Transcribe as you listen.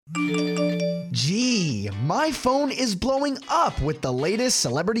My phone is blowing up with the latest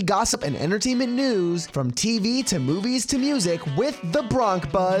celebrity gossip and entertainment news from TV to movies to music with the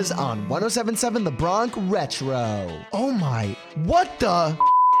Bronc Buzz on 107.7 The Bronc Retro. Oh my, what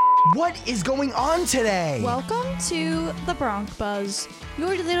is going on today? Welcome to the Bronc Buzz,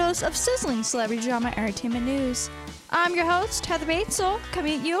 your daily dose of sizzling celebrity drama entertainment news. I'm your host, Heather Batezel,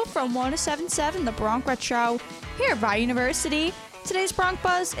 coming at you from 107.7 The Bronc Retro, here at Rice University. Today's Bronc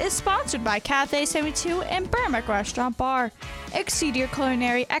Buzz is sponsored by Cafe 72 and Bronc Restaurant Bar. Exceed your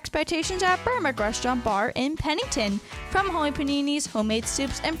culinary expectations at Bronc Restaurant Bar in Pennington. From homemade paninis, homemade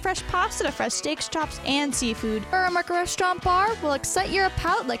soups, and fresh pasta to fresh steaks, chops, and seafood, Bronc Restaurant Bar will excite your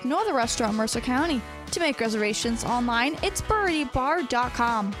palate like no other restaurant in Mercer County. To make reservations online, it's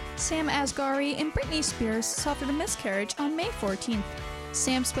burritybar.com. Sam Asghari and Britney Spears suffered a miscarriage on May 14th.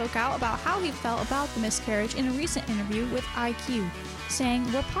 Sam spoke out about how he felt about the miscarriage in a recent interview with IQ,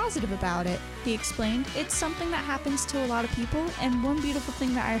 saying, "We're positive about it." He explained, "It's something that happens to a lot of people, and one beautiful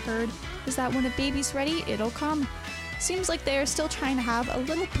thing that I heard is that when a baby's ready, it'll come." Seems like they are still trying to have a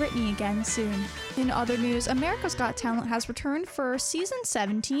little Britney again soon. In other news, America's Got Talent has returned for season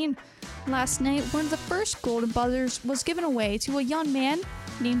 17. Last night, one of the first Golden Buzzers was given away to a young man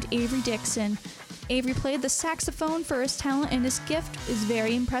named Avery Dixon. Avery played the saxophone for his talent, and his gift is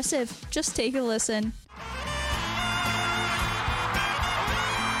very impressive. Just take a listen.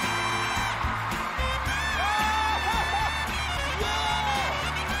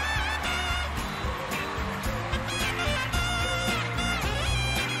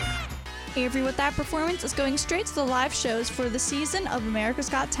 Avery, with that performance, is going straight to the live shows for the season of America's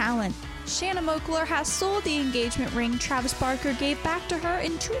Got Talent. Shanna Moakler has sold the engagement ring Travis Barker gave back to her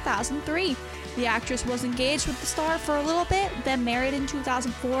in 2003. The actress was engaged with the star for a little bit, then married in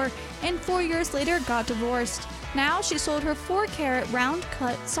 2004, and 4 years later got divorced. Now she sold her 4-carat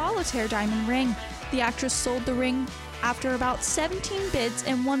round-cut solitaire diamond ring. The actress sold the ring after about 17 bids,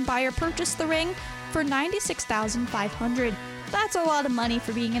 and one buyer purchased the ring for $96,500. That's a lot of money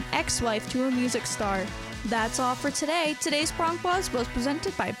for being an ex-wife to a music star. That's all for today. Today's Bronc Buzz was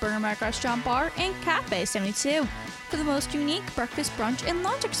presented by Bronc Restaurant Bar and Cafe 72. For the most unique breakfast, brunch, and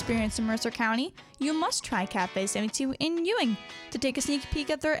lunch experience in Mercer County, you must try Cafe 72 in Ewing. To take a sneak peek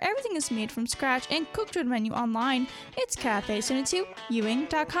at their everything is made from scratch and cooked with menu online, it's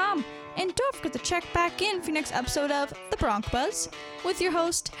cafe72ewing.com. And don't forget to check back in for your next episode of The Bronc Buzz with your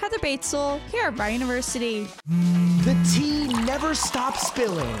host, Heather Batezel, here at Rice University. The tea never stops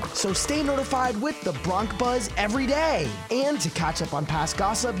spilling, so stay notified with the Bronc Buzz every day. And to catch up on past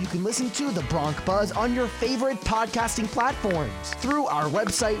gossip, you can listen to the Bronc Buzz on your favorite podcasting platforms through our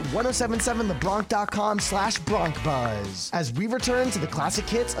website, 1077thebronc.com/BroncBuzz. As we return to the classic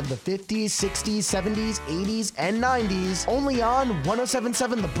hits of the 50s, 60s, 70s, 80s, and 90s, only on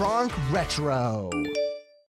 1077 The Bronc Retro.